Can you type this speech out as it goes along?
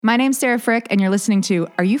My name's Sarah Frick, and you're listening to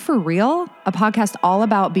Are You For Real? A podcast all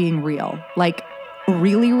about being real. Like,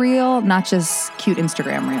 really real, not just cute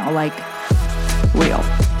Instagram real. Like, real.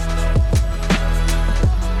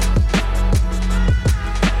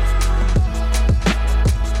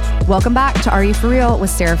 Welcome back to Are You For Real with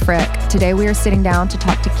Sarah Frick. Today we are sitting down to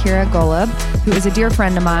talk to Kira Golub, who is a dear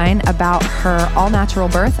friend of mine, about her all-natural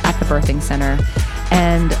birth at the birthing center.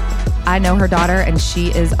 And I know her daughter, and she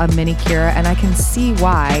is a mini Kira, and I can see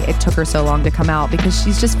why it took her so long to come out, because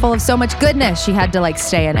she's just full of so much goodness. She had to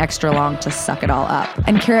stay in extra long to suck it all up.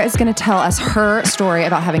 And Kira is going to tell us her story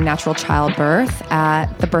about having natural childbirth at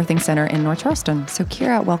the birthing center in North Charleston. So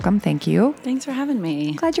Kira, welcome. Thank you. Thanks for having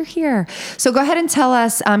me. Glad you're here. So go ahead and tell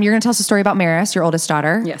us, you're going to tell us a story about Maris, your oldest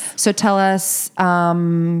daughter. Yes. So tell us,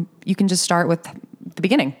 you can just start with the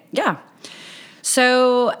beginning. Yeah.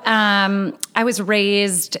 So I was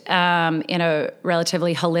raised in a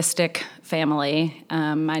relatively holistic family.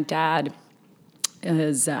 My dad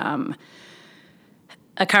is a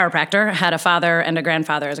chiropractor, had a father and a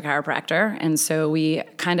grandfather as a chiropractor. And so we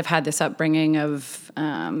kind of had this upbringing of,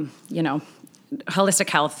 holistic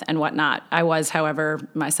health and whatnot. I was, however,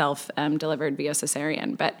 myself delivered via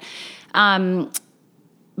cesarean. But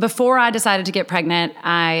before I decided to get pregnant,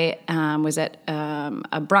 I was at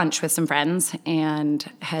a brunch with some friends and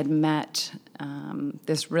had met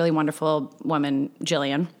this really wonderful woman,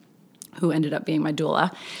 Jillian, who ended up being my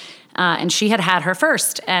doula. And she had her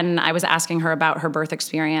first, and I was asking her about her birth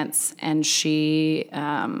experience, and she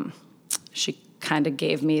kind of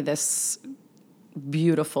gave me this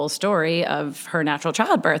beautiful story of her natural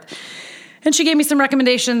childbirth. And she gave me some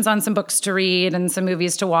recommendations on some books to read and some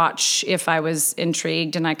movies to watch if I was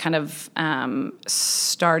intrigued. And I kind of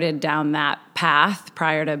started down that path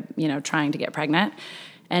prior to, trying to get pregnant,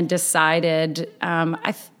 and decided,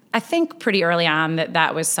 I think pretty early on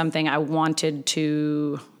that was something I wanted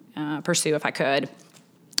to pursue if I could.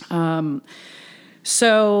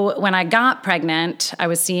 So when I got pregnant, I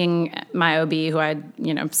was seeing my OB, who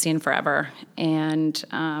I'd, seen forever. And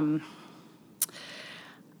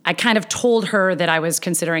I kind of told her that I was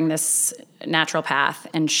considering this natural path,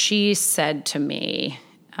 and she said to me,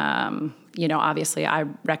 obviously I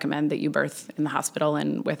recommend that you birth in the hospital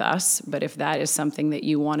and with us, but if that is something that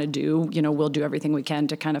you want to do, we'll do everything we can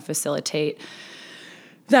to kind of facilitate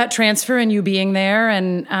that transfer and you being there.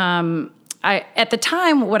 And at the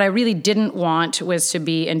time, what I really didn't want was to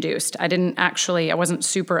be induced. I wasn't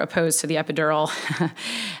super opposed to the epidural,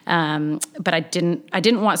 but I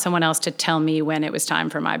didn't want someone else to tell me when it was time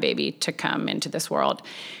for my baby to come into this world.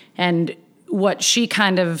 And what she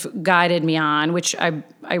kind of guided me on, which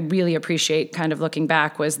I really appreciate kind of looking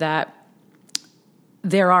back, was that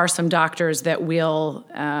there are some doctors that will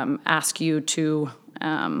ask you to,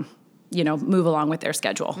 move along with their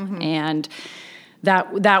schedule. Mm-hmm. And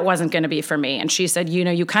that wasn't going to be for me. And she said,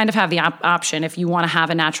 you kind of have the option if you want to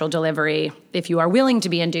have a natural delivery. If you are willing to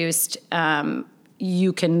be induced,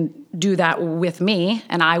 you can do that with me,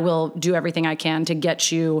 and I will do everything I can to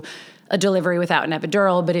get you a delivery without an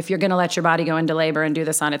epidural. But if you're going to let your body go into labor and do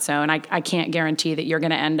this on its own, I can't guarantee that you're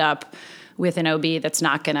going to end up with an OB that's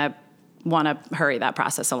not going to want to hurry that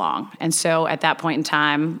process along. And so at that point in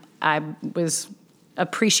time, I was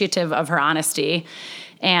appreciative of her honesty,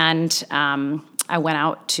 and I went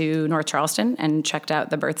out to North Charleston and checked out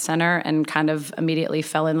the birth center and kind of immediately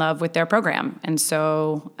fell in love with their program. And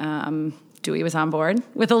so Dewey was on board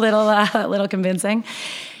with a little convincing.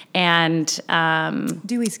 And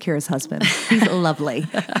Dewey's Kira's husband. He's lovely.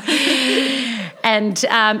 And,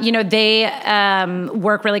 they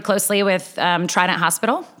work really closely with Trident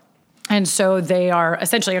Hospital. And so they are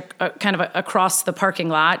essentially kind of across the parking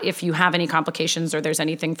lot. If you have any complications or there's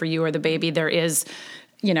anything for you or the baby, there is,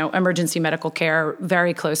 emergency medical care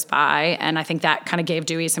very close by. And I think that kind of gave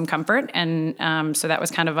Dewey some comfort. And so that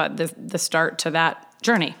was kind of the start to that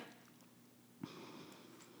journey.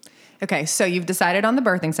 Okay, so you've decided on the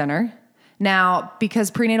birthing center. Now,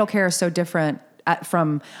 because prenatal care is so different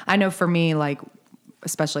I know for me,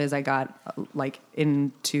 especially as I got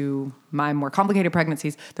into my more complicated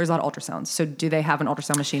pregnancies, there's a lot of ultrasounds. So do they have an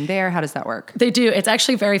ultrasound machine there? How does that work? They do. It's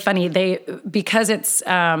actually very funny. Because it's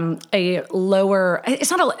a lower, it's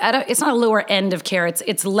not a lower end of care.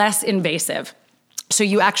 It's less invasive. So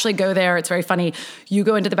you actually go there. It's very funny. You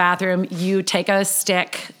go into the bathroom, you take a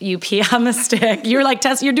stick, you pee on the stick. You're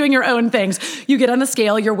you're doing your own things. You get on the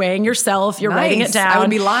scale, you're weighing yourself, you're writing it down. I would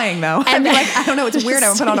be lying though. I'd be I don't know, it's weird. I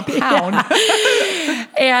would put on a pound.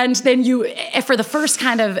 And then for the first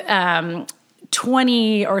kind of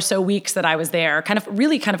 20 or so weeks that I was there, kind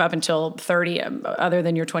of up until 30, other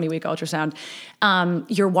than your 20-week ultrasound,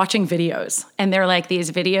 you're watching videos. And they're like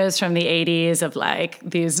these videos from the 80s of like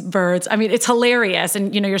these birds. I mean, it's hilarious.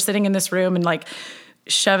 And, you're sitting in this room and like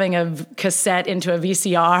shoving a cassette into a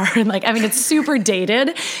VCR. And like, I mean, it's super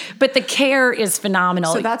dated, but the care is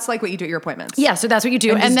phenomenal. So that's like what you do at your appointments? Yeah, so that's what you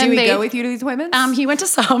do. And then Dewey go with you to these appointments? He went to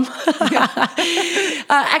some.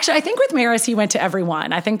 Actually, I think with Maris, he went to every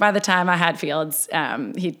one. I think by the time I had Fields,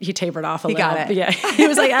 he tapered off a little. He got it. But yeah, he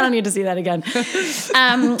was like, I don't need to see that again.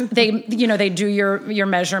 They do your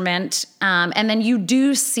measurement. And then you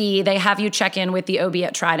do see, they have you check in with the OB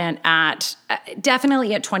at Trident at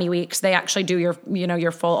definitely at 20 weeks. They actually do your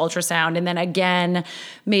full ultrasound. And then again,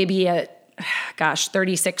 maybe at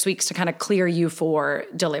 36 weeks to kind of clear you for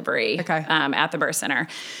delivery at the birth center.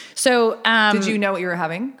 So did you know what you were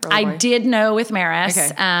having? I did know with Maris.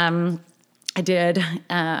 Okay. I did.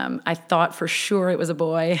 I thought for sure it was a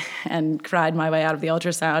boy and cried my way out of the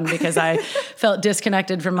ultrasound because I felt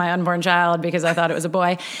disconnected from my unborn child because I thought it was a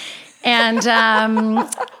boy. And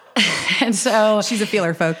so she's a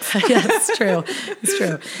feeler, folks. Yeah, it's true. It's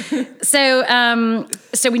true. So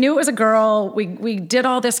we knew it was a girl. We did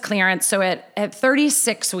all this clearance. So at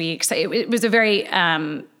 36 weeks, it was a very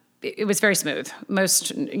it was very smooth.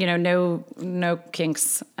 Most no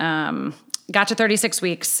kinks. Got to 36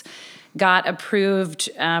 weeks, got approved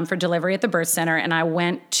for delivery at the birth center, and I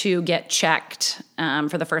went to get checked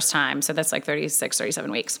for the first time. So that's like 36,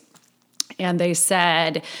 37 weeks. And they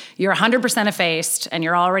said, you're 100% effaced and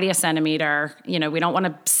you're already a centimeter. We don't want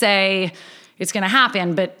to say it's going to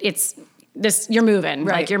happen, but it's this, you're moving,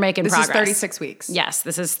 right. Like you're making this progress. This is 36 weeks. Yes,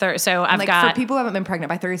 this is so I've like got. For people who haven't been pregnant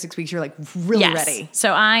by 36 weeks, you're like really ready.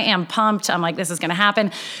 So I am pumped. I'm like, this is going to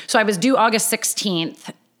happen. So I was due August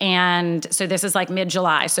 16th. And so this is like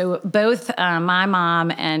mid-July. So both my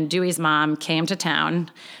mom and Dewey's mom came to town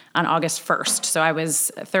on August 1st. So I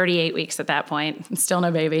was 38 weeks at that point, still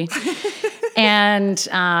no baby. And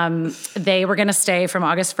they were going to stay from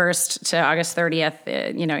August 1st to August 30th,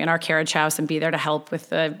 in our carriage house and be there to help with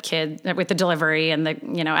the kid, with the delivery and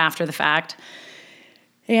after the fact.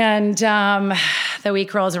 And the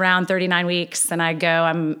week rolls around, 39 weeks, and I go,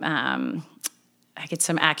 I get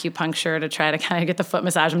some acupuncture to try to kind of get the foot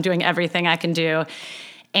massage. I'm doing everything I can do.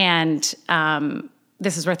 And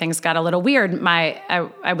this is where things got a little weird.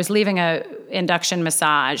 I was leaving a induction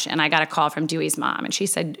massage, and I got a call from Dewey's mom. And she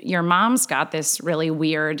said, your mom's got this really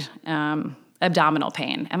weird abdominal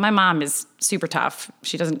pain. And my mom is super tough.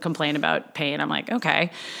 She doesn't complain about pain. I'm like,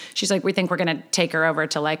 okay. She's like, we think we're going to take her over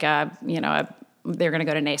to like they're going to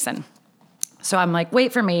go to Nason. So I'm like,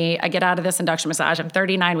 wait for me. I get out of this induction massage. I'm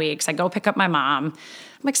 39 weeks. I go pick up my mom. I'm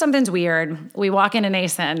like, something's weird. We walk into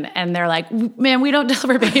Nason, and they're like, man, we don't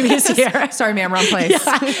deliver babies here. Sorry, ma'am, wrong place.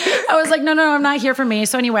 Yeah. I was like, no, I'm not here for me.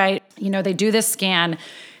 So anyway, they do this scan.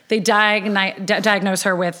 They diagnose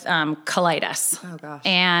her with colitis. Oh, gosh.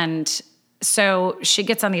 And so she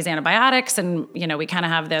gets on these antibiotics, and, we kind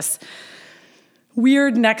of have this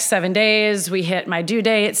weird next 7 days. We hit my due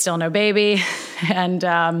date, still no baby.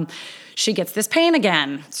 And she gets this pain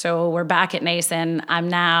again. So we're back at Nason. I'm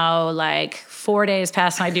now like 4 days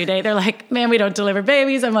past my due date. They're like, man, we don't deliver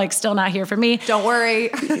babies. I'm like, still not here for me. Don't worry.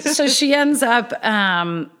 So she ends up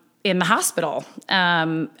in the hospital,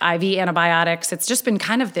 IV antibiotics. It's just been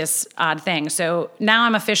kind of this odd thing. So now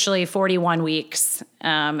I'm officially 41 weeks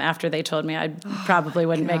after they told me I probably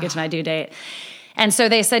wouldn't make it to my due date. And so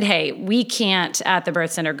they said, hey, we can't at the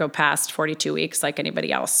birth center go past 42 weeks like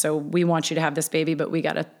anybody else. So we want you to have this baby, but we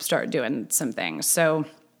got to start doing some things. So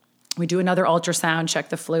we do another ultrasound, check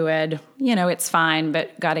the fluid. It's fine,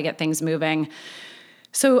 but got to get things moving.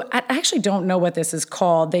 So I actually don't know what this is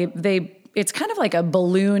called. It's kind of like a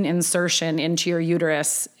balloon insertion into your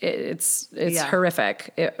uterus. It's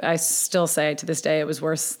horrific. I still say to this day it was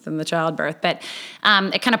worse than the childbirth. But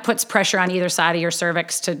it kind of puts pressure on either side of your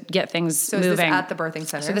cervix to get things moving. So is this at the birthing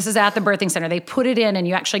center? So this is at the birthing center. They put it in, and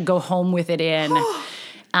you actually go home with it in.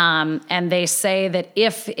 And they say that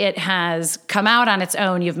if it has come out on its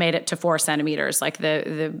own, you've made it to 4 centimeters, like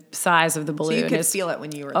the size of the balloon. So you could feel it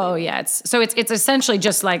when you were Oh, yeah. It's essentially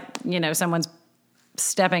just like, someone's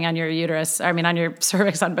stepping on your uterus, on your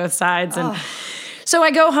cervix on both sides. And so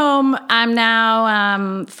I go home. I'm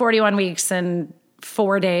now 41 weeks and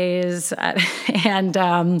 4 days,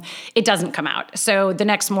 and it doesn't come out. So the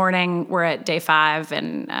next morning, we're at day 5,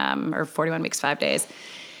 and or 41 weeks, 5 days.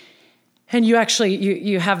 And you actually,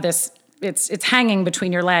 you have this, it's hanging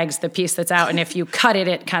between your legs, the piece that's out. And if you cut it,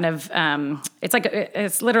 it kind of,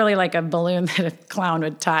 it's literally like a balloon that a clown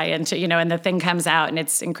would tie into, and the thing comes out, and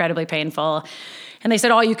it's incredibly painful. And they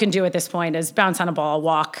said, all you can do at this point is bounce on a ball,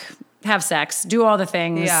 walk have sex, do all the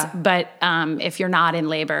things. Yeah. But if you're not in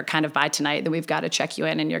labor kind of by tonight, then we've got to check you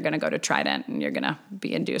in and you're going to go to Trident and you're going to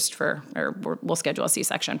be induced we'll schedule a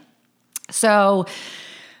C-section. So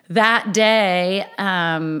that day,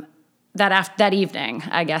 that evening,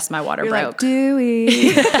 I guess my water broke. Like,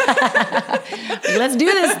 Dewey. Let's do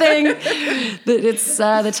this thing. It's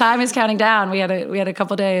the time is counting down. We had a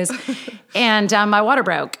couple days, and my water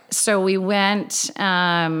broke. So we went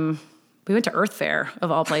to Earth Fare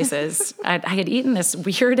of all places. I had eaten this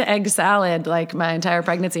weird egg salad like my entire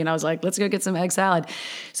pregnancy, and I was like, let's go get some egg salad.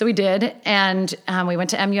 So we did, and we went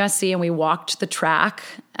to MUSC and we walked the track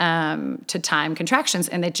to time contractions,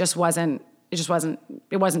 and it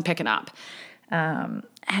wasn't picking up.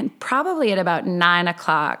 And probably at about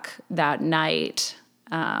 9:00 that night,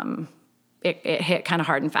 it hit kind of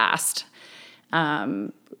hard and fast.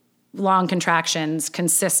 Long contractions,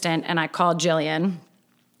 consistent, and I called Jillian,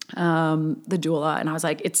 the doula, and I was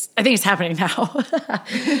like, I think it's happening now.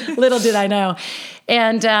 Little did I know.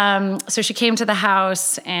 And so she came to the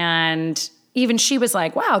house, and even she was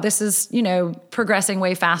like, wow, this is, progressing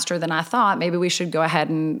way faster than I thought. Maybe we should go ahead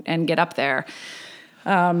and get up there.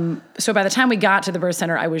 So by the time we got to the birth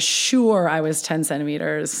center, I was sure I was 10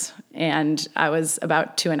 centimeters, and I was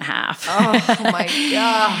about 2.5. Oh my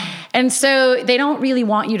God. And so they don't really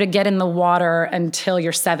want you to get in the water until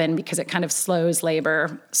you're 7 because it kind of slows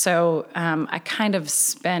labor. So I kind of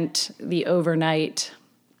spent the overnight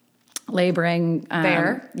laboring.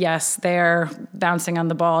 There? Yes, there, bouncing on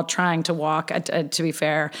the ball, trying to walk, to be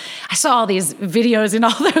fair. I saw all these videos and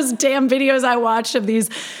all those damn videos I watched of these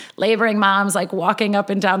laboring moms like walking up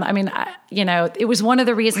and down. I mean, it was one of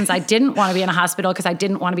the reasons I didn't want to be in a hospital, because I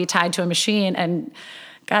didn't want to be tied to a machine. And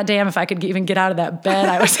goddamn, if I could even get out of that bed,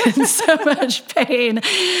 I was in so much pain.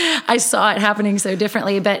 I saw it happening so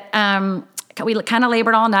differently. But we kind of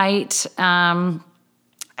labored all night.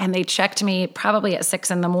 And they checked me probably at 6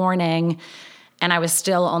 a.m, and I was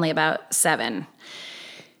still only about 7.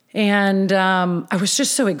 And I was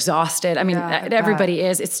just so exhausted. I mean, everybody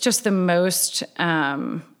is. It's just the most,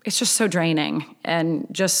 it's just so draining. And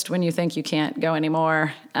just when you think you can't go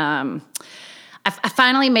anymore, I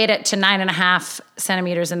finally made it to 9.5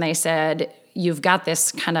 centimeters, and they said, you've got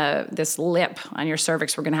this lip on your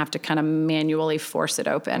cervix. We're going to have to kind of manually force it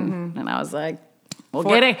open. Mm-hmm. And I was like, well,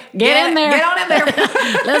 get in there. Get on in there.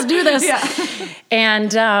 Let's do this. Yeah.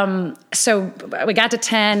 And so we got to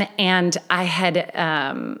 10, and I had,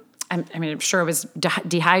 I'm sure it was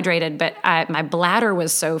dehydrated, but my bladder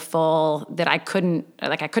was so full that I couldn't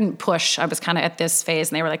push. I was kind of at this phase,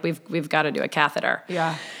 and they were like, we've got to do a catheter.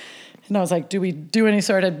 Yeah. And I was like, do we do any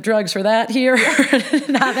sort of drugs for that here?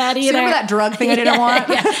 Not that either. Remember that drug thing I didn't want?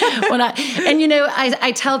 Yeah.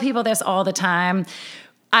 I tell people this all the time.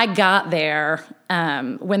 I got there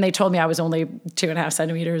when they told me I was only 2.5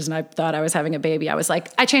 centimeters and I thought I was having a baby. I was like,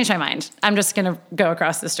 I changed my mind. I'm just going to go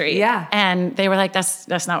across the street. Yeah. And they were like, that's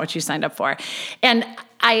not what you signed up for. And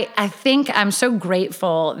I think I'm so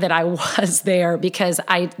grateful that I was there, because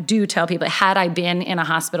I do tell people, had I been in a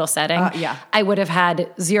hospital setting, I would have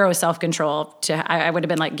had zero self-control. I would have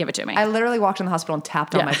been like, give it to me. I literally walked in the hospital and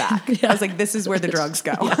tapped on my back. Yeah. I was like, this is where the drugs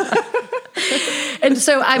go. Yeah. And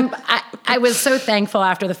so I was so thankful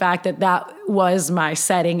after the fact that was my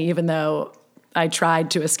setting, even though I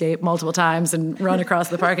tried to escape multiple times and run across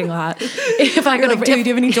the parking lot. If I could, do you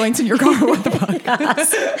have any joints in your car? What the fuck?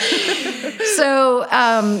 Yes.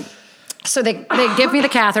 So they give me the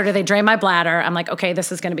catheter, they drain my bladder. I'm like, okay,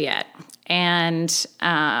 this is going to be it. And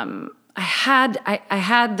I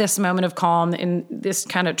had this moment of calm in this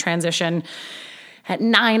kind of transition. At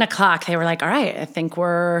 9 o'clock, they were like, all right, I think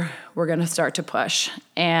we're going to start to push.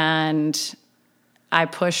 And I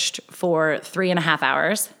pushed for 3.5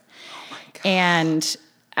 hours. Oh my God. And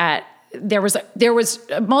there was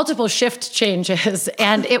multiple shift changes,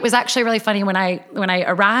 and it was actually really funny when I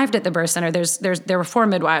arrived at the birth center. There were 4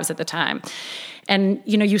 midwives at the time. And,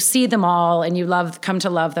 you see them all and you come to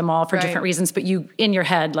love them all for different reasons, but you, in your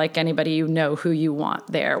head, like anybody, who you want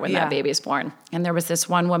there when that baby is born. And there was this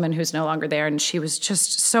one woman who's no longer there, and she was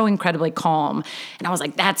just so incredibly calm. And I was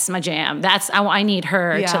like, that's my jam. I need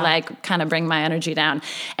her to kind of bring my energy down.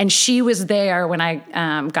 And she was there when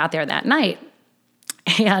I got there that night.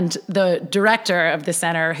 And the director of the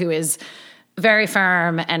center, who is very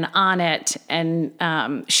firm and on it, and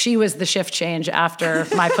she was the shift change after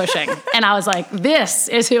my pushing. And I was like, this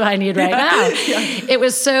is who I need right now.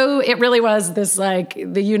 It really was this,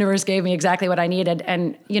 the universe gave me exactly what I needed.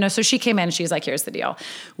 And, so she came in and she's like, here's the deal.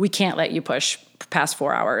 We can't let you push past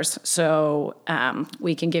 4 hours. So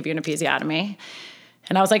we can give you an episiotomy.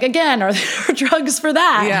 And I was like, again, are there drugs for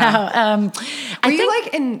that? Yeah. Were you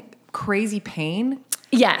in crazy pain?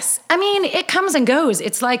 Yes. I mean, it comes and goes.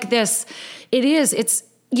 It's like this,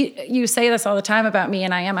 you say this all the time about me,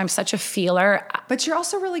 and I'm such a feeler. But you're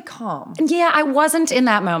also really calm. Yeah, I wasn't in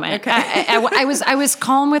that moment. Okay. I was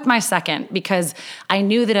calm with my second because I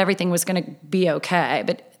knew that everything was going to be okay.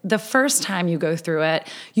 But the first time you go through it,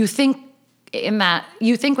 you think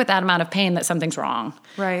with that amount of pain that something's wrong.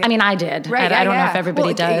 Right. I mean, I did. Right. I don't know if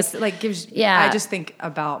everybody does. I just think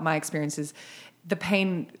about my experiences. The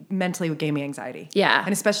pain mentally gave me anxiety. Yeah.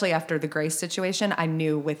 And especially after the Grace situation, I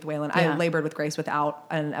knew with Waylon, I labored with Grace without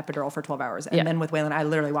an epidural for 12 hours. And then with Waylon, I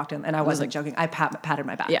literally walked in and I wasn't joking. I patted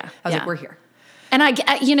my back. Yeah. I was like, we're here. And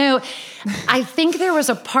I think there was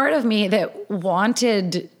a part of me that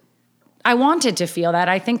I wanted to feel that.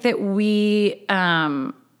 I think that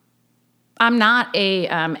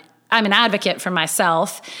I'm an advocate for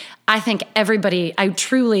myself. I think I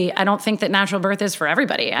don't think that natural birth is for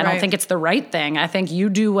everybody. I don't think it's the right thing. I think you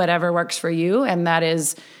do whatever works for you. And that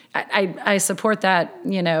is, I support that,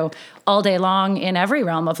 all day long in every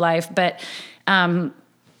realm of life. But,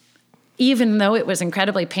 even though it was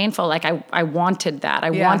incredibly painful, like I wanted that.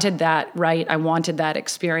 I wanted that right. I wanted that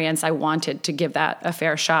experience. I wanted to give that a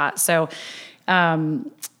fair shot. So,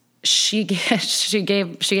 she gave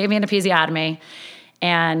me an episiotomy,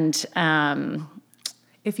 and,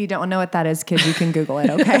 if you don't know what that is, kids, you can Google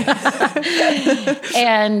it, okay?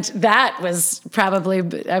 And that was probably,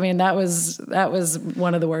 that was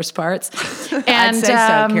one of the worst parts. And, I'd say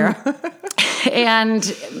so, Kira. And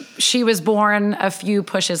she was born a few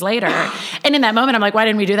pushes later. And in that moment, I'm like, why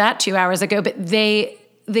didn't we do that 2 hours ago? But they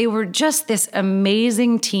were just this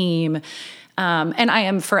amazing team. And I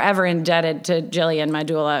am forever indebted to Jillian, my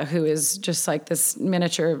doula, who is just like this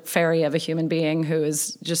miniature fairy of a human being who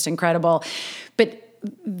is just incredible. But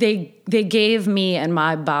they gave me and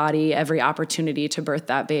my body every opportunity to birth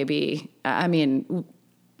that baby. I mean,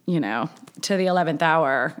 to the 11th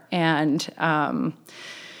hour. And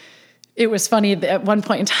it was funny that at one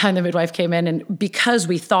point in time, the midwife came in, and because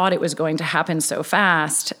we thought it was going to happen so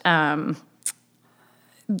fast, my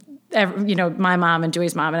mom and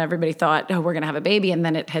Dewey's mom and everybody thought, we're going to have a baby. And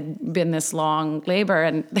then it had been this long labor.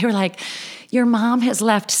 And they were like, your mom has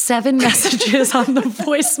left 7 messages on the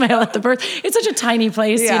voicemail at the birth. It's such a tiny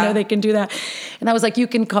place, they can do that. And I was like, you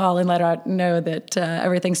can call and let her know that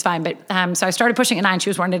everything's fine. But so I started pushing at 9. She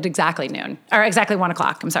was born at exactly noon, or exactly 1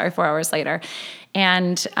 o'clock. 4 hours later.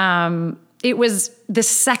 And it was the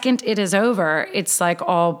second it is over, it's like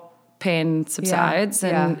all pain subsides.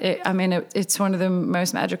 It's one of the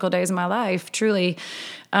most magical days of my life, truly.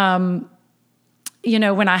 When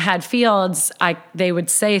I had Fields, they would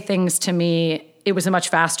say things to me. It was a much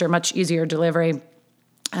faster, much easier delivery.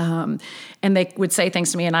 And they would say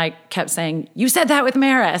things to me, and I kept saying, you said that with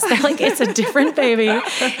Maris. They're like, it's a different baby.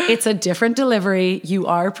 It's a different delivery. You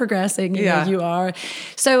are progressing. You are.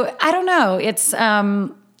 So I don't know. It's,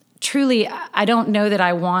 truly, I don't know that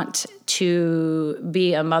I want to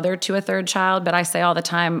be a mother to a third child, but I say all the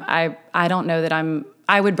time, I don't know that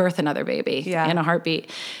I would birth another baby in a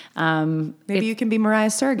heartbeat. Maybe you can be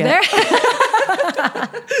Mariah's surrogate.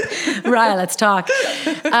 Mariah, let's talk.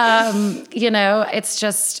 It's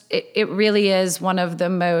just, it really is one of the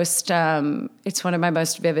most, it's one of my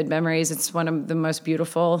most vivid memories. It's one of the most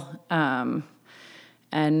beautiful. I'm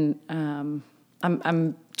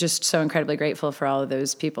just so incredibly grateful for all of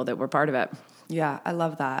those people that were part of it. Yeah, I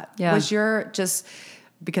love that. Yeah. Was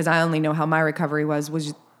because I only know how my recovery was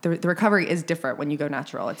the recovery is different when you go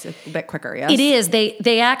natural. It's a bit quicker, yes? It is.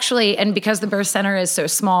 They actually, and because the birth center is so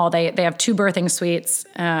small, they have 2 birthing suites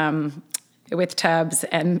with tubs,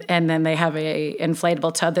 and then they have a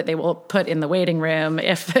inflatable tub that they will put in the waiting room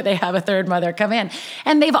if they have a third mother come in.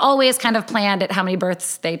 And they've always kind of planned it, how many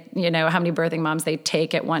birthing moms they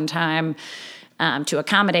take at one time. To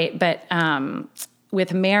accommodate. But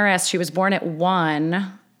with Maris, she was born at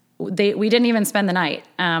 1. We didn't even spend the night.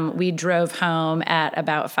 We drove home at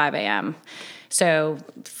about 5 a.m. So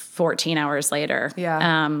 14 hours later.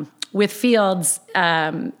 Yeah. With Fields,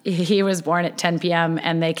 he was born at 10 p.m.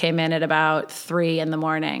 and they came in at about 3 in the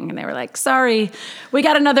morning. And they were like, sorry, we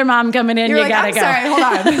got another mom coming in. You gotta go. Sorry, hold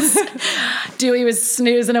on. Dewey was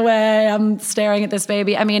snoozing away. I'm staring at this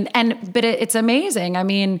baby. But it's amazing.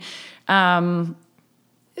 The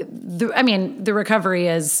recovery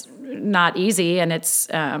is not easy, and it's,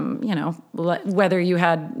 whether you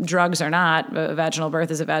had drugs or not, a vaginal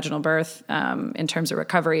birth is a vaginal birth in terms of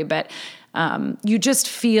recovery. But you just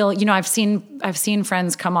feel, I've seen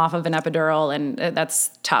friends come off of an epidural, and that's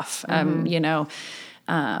tough.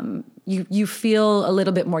 you feel a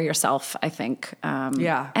little bit more yourself, I think.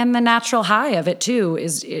 Yeah. And the natural high of it too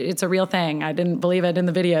it's a real thing. I didn't believe it in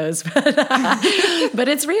the videos, but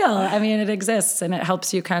it's real. I mean, it exists and it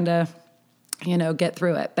helps you kind of, get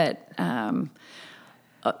through it. But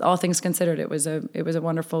all things considered, it was a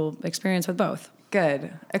wonderful experience with both.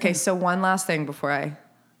 Good. Okay. So one last thing before I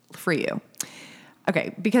free you.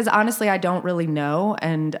 Okay. Because honestly, I don't really know.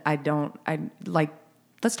 And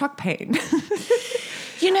let's talk pain.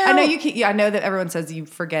 I know I know that everyone says you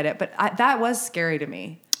forget it, but that was scary to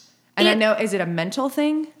me. And I know, is it a mental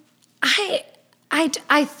thing? I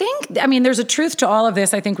think, there's a truth to all of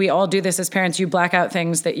this. I think we all do this as parents. You black out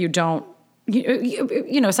things that you don't,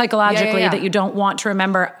 psychologically that you don't want to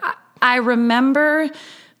remember. I remember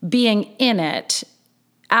being in it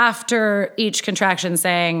after each contraction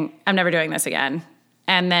saying, I'm never doing this again.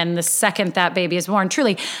 And then the second that baby is born,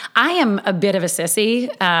 truly, I am a bit of a sissy.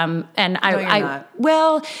 I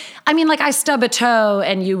stub a toe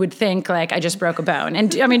and you would think like I just broke a bone. And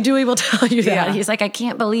Dewey will tell you that. Yeah. He's like, I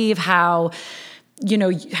can't believe how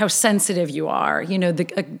sensitive you are.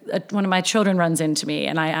 One of my children runs into me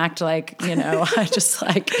and I act like, I just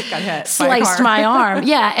like sliced my arm.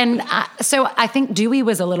 Yeah. And so I think Dewey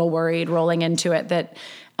was a little worried rolling into it that,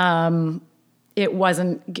 it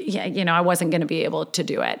wasn't, I wasn't going to be able to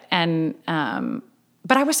do it. And,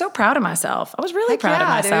 but I was so proud of myself. I was really proud of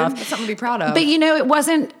myself. Dude. That's something to be proud of. But it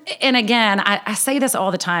wasn't, and again, I say this all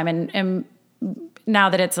the time and now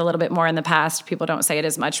that it's a little bit more in the past, people don't say it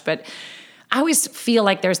as much, but I always feel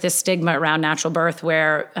like there's this stigma around natural birth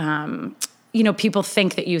where, people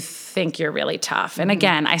think that you think you're really tough. And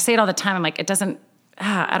again, I say it all the time. I'm like, it doesn't,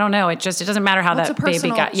 I don't know. It doesn't matter how that baby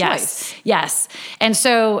got. Choice. Yes. And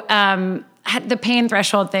so, the pain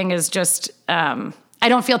threshold thing is just, I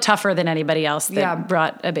don't feel tougher than anybody else that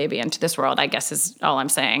brought a baby into this world, I guess is all I'm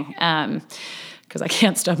saying. Because I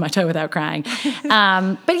can't stub my toe without crying.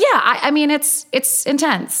 But yeah, it's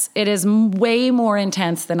intense. It is way more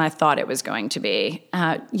intense than I thought it was going to be.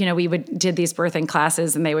 We did these birthing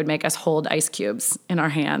classes and they would make us hold ice cubes in our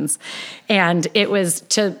hands. And it was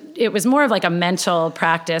more of like a mental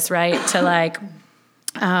practice, right? To like,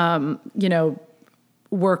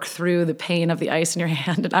 work through the pain of the ice in your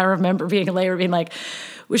hand. And I remember being in labor being like,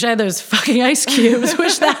 wish I had those fucking ice cubes.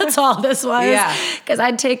 Wish that's all this was. Yeah. Because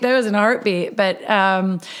I'd take those in a heartbeat. But,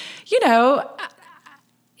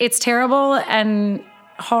 it's terrible and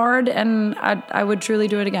hard, and I would truly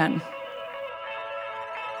do it again.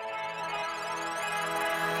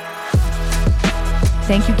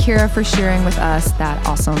 Thank you, Kira, for sharing with us that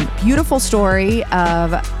awesome, beautiful story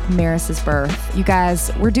of Maris's birth. You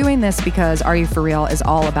guys, we're doing this because Are You For Real is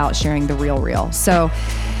all about sharing the real. So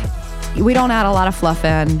we don't add a lot of fluff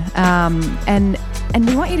in. And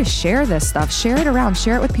we want you to share this stuff. Share it around.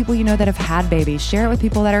 Share it with people you know that have had babies. Share it with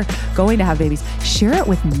people that are going to have babies. Share it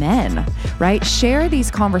with men, right? Share these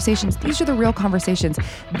conversations. These are the real conversations.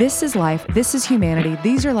 This is life. This is humanity.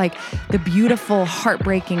 These are like the beautiful,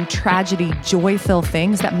 heartbreaking, tragedy, joy-filled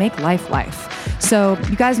things that make life. So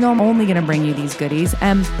you guys know I'm only going to bring you these goodies.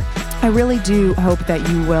 And I really do hope that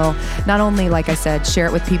you will not only, like I said, share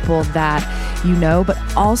it with people that you know, but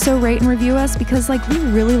also rate and review us because we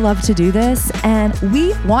really love to do this and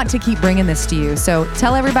we want to keep bringing this to you. So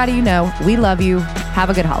tell everybody you know, we love you. Have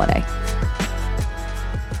a good holiday.